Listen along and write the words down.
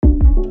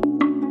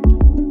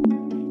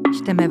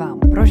Čteme vám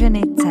pro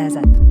ženy.cz.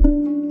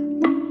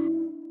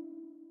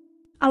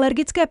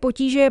 Alergické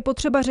potíže je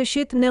potřeba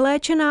řešit,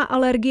 neléčená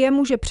alergie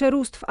může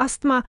přerůst v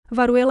astma,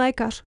 varuje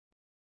lékař.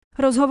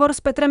 Rozhovor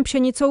s Petrem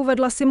Pšenicou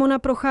vedla Simona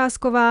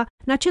Procházková,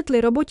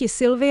 načetli roboti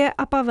Sylvie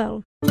a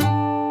Pavel.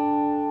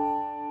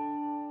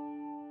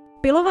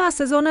 Pilová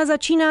sezóna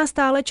začíná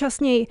stále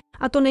časněji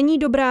a to není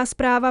dobrá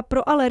zpráva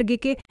pro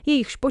alergiky,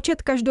 jejichž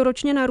počet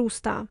každoročně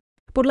narůstá.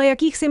 Podle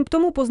jakých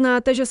symptomů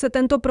poznáte, že se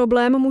tento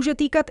problém může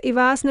týkat i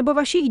vás nebo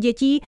vašich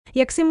dětí,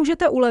 jak si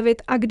můžete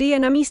ulevit a kdy je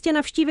na místě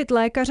navštívit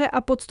lékaře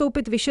a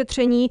podstoupit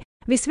vyšetření,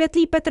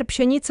 vysvětlí Petr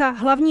Pšenica,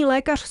 hlavní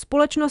lékař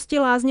společnosti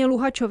Lázně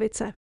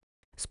Luhačovice.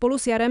 Spolu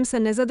s jarem se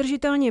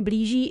nezadržitelně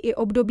blíží i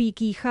období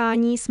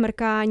kýchání,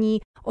 smrkání,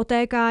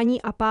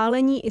 otékání a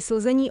pálení i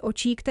slzení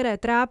očí, které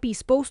trápí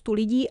spoustu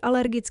lidí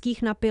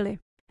alergických na pily.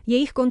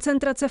 Jejich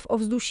koncentrace v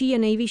ovzduší je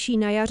nejvyšší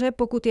na jaře,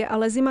 pokud je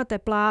ale zima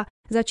teplá,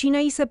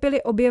 začínají se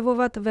pily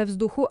objevovat ve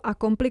vzduchu a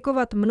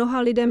komplikovat mnoha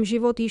lidem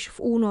život již v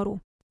únoru.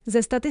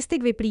 Ze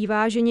statistik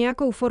vyplývá, že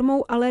nějakou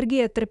formou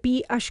alergie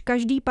trpí až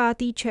každý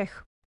 5.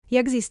 Čech.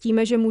 Jak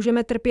zjistíme, že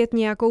můžeme trpět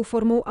nějakou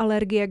formou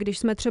alergie, když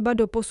jsme třeba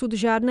doposud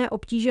žádné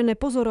obtíže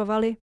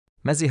nepozorovali?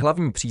 Mezi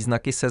hlavní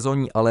příznaky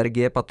sezónní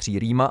alergie patří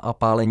rýma a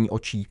pálení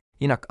očí,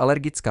 jinak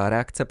alergická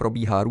reakce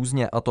probíhá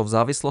různě a to v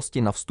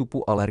závislosti na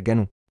vstupu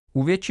alergenu.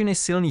 U většiny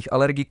silných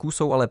alergiků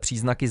jsou ale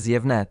příznaky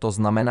zjevné, to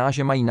znamená,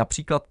 že mají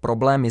například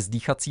problémy s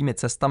dýchacími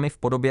cestami v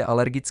podobě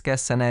alergické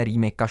senné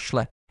rýmy,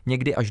 kašle,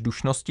 někdy až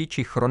dušnosti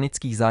či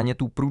chronických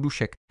zánětů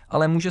průdušek,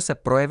 ale může se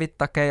projevit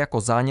také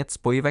jako zánět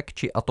spojivek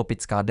či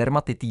atopická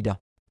dermatitída.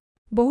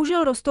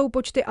 Bohužel rostou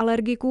počty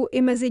alergiků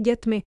i mezi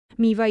dětmi,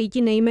 mívají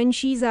ti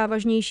nejmenší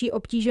závažnější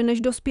obtíže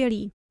než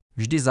dospělí.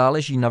 Vždy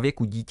záleží na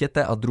věku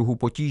dítěte a druhu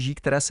potíží,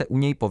 které se u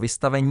něj po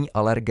vystavení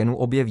alergenu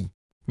objeví.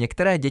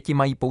 Některé děti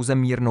mají pouze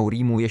mírnou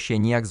rýmu, jež je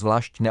nijak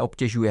zvlášť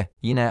neobtěžuje,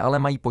 jiné ale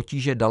mají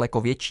potíže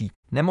daleko větší,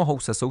 nemohou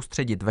se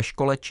soustředit ve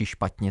škole či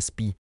špatně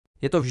spí.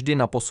 Je to vždy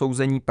na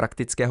posouzení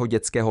praktického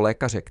dětského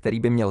lékaře, který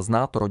by měl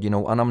znát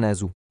rodinnou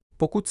anamnézu.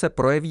 Pokud se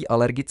projeví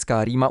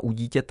alergická rýma u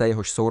dítěte,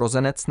 jehož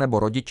sourozenec nebo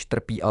rodič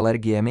trpí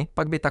alergiemi,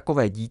 pak by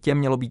takové dítě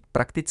mělo být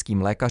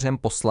praktickým lékařem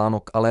posláno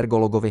k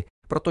alergologovi,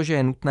 protože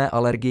je nutné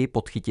alergii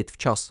podchytit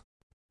včas.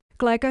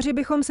 K lékaři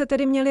bychom se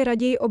tedy měli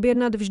raději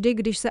objednat vždy,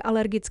 když se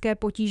alergické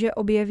potíže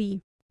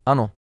objeví.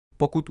 Ano,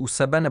 pokud u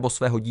sebe nebo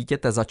svého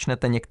dítěte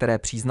začnete některé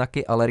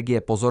příznaky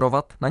alergie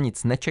pozorovat, na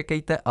nic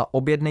nečekejte a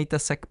objednejte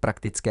se k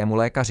praktickému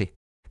lékaři.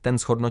 Ten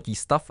shodnotí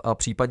stav a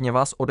případně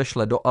vás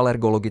odešle do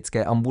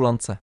alergologické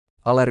ambulance.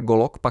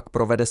 Alergolog pak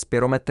provede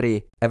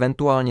spirometrii,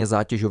 eventuálně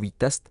zátěžový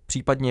test,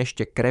 případně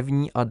ještě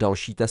krevní a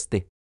další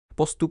testy.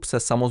 Postup se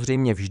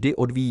samozřejmě vždy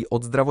odvíjí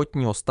od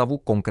zdravotního stavu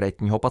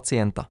konkrétního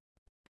pacienta.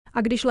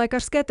 A když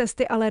lékařské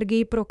testy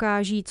alergii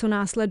prokáží, co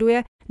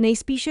následuje,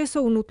 nejspíše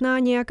jsou nutná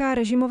nějaká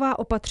režimová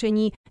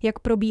opatření, jak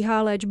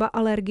probíhá léčba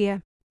alergie.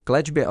 K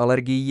léčbě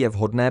alergií je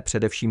vhodné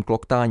především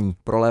kloktání,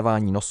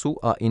 prolévání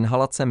nosu a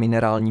inhalace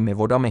minerálními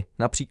vodami,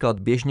 například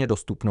běžně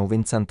dostupnou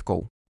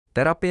vincentkou.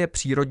 Terapie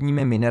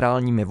přírodními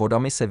minerálními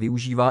vodami se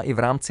využívá i v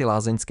rámci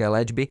lázeňské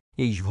léčby,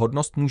 jejíž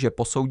vhodnost může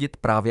posoudit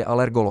právě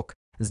alergolog.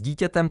 S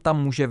dítětem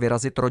tam může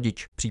vyrazit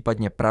rodič,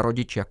 případně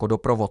prarodič jako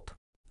doprovod.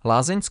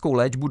 Lázeňskou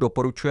léčbu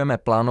doporučujeme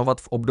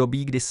plánovat v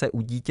období, kdy se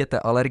u dítěte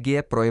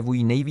alergie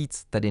projevují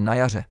nejvíc, tedy na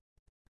jaře.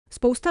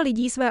 Spousta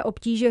lidí své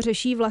obtíže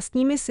řeší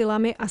vlastními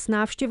silami a s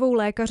návštěvou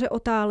lékaře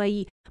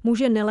otálejí.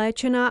 Může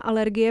neléčená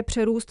alergie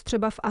přerůst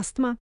třeba v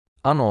astma?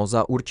 Ano,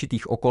 za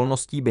určitých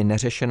okolností by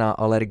neřešená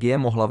alergie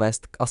mohla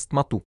vést k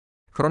astmatu.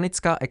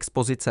 Chronická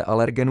expozice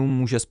alergenům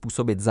může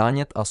způsobit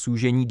zánět a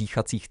súžení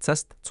dýchacích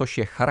cest, což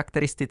je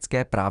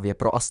charakteristické právě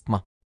pro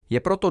astma. Je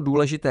proto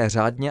důležité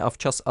řádně a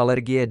včas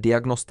alergie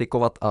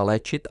diagnostikovat a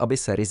léčit, aby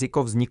se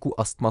riziko vzniku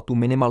astmatu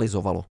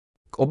minimalizovalo.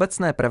 K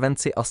obecné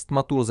prevenci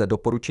astmatu lze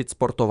doporučit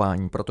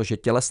sportování, protože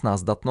tělesná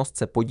zdatnost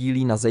se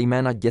podílí na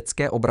zejména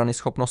dětské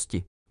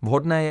obranyschopnosti.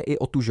 Vhodné je i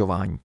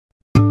otužování.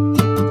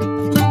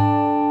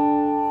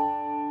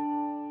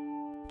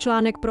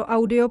 Článek pro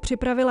audio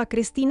připravila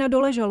Kristýna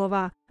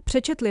Doležalová,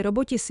 přečetli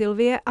roboti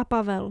Sylvie a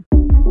Pavel.